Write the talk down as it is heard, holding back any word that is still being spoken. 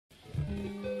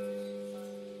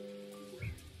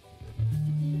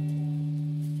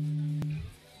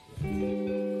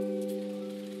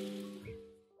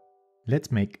Let's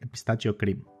make a pistachio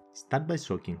cream. Start by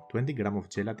soaking 20 g of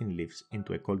gelatin leaves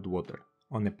into a cold water.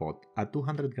 On a pot, add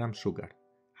 200 g sugar,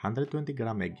 120 g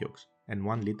egg yolks, and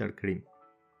 1 liter cream.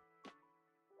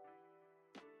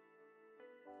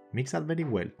 Mix that very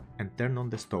well and turn on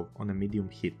the stove on a medium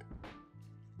heat.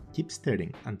 Keep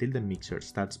stirring until the mixture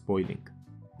starts boiling.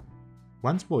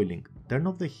 Once boiling, turn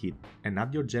off the heat and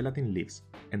add your gelatin leaves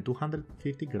and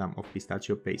 250 g of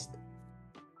pistachio paste.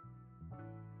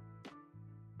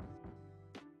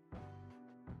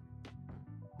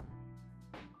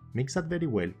 Mix that very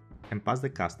well and pass the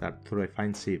custard through a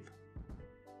fine sieve.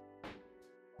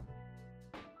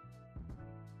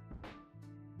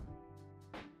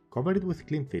 Cover it with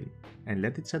cling film and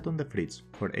let it set on the fridge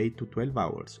for 8 to 12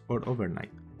 hours or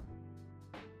overnight.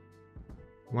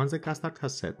 Once the custard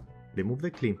has set, remove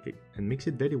the cling film and mix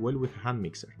it very well with a hand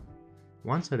mixer.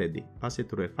 Once ready, pass it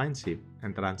through a fine sieve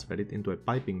and transfer it into a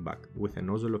piping bag with a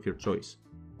nozzle of your choice.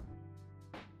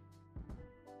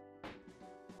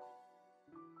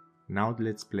 Now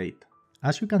let's plate.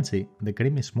 As you can see, the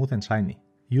cream is smooth and shiny.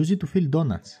 Use it to fill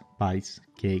donuts, pies,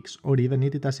 cakes, or even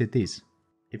eat it as it is.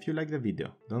 If you like the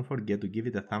video, don't forget to give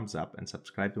it a thumbs up and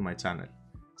subscribe to my channel.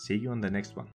 See you on the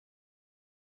next one.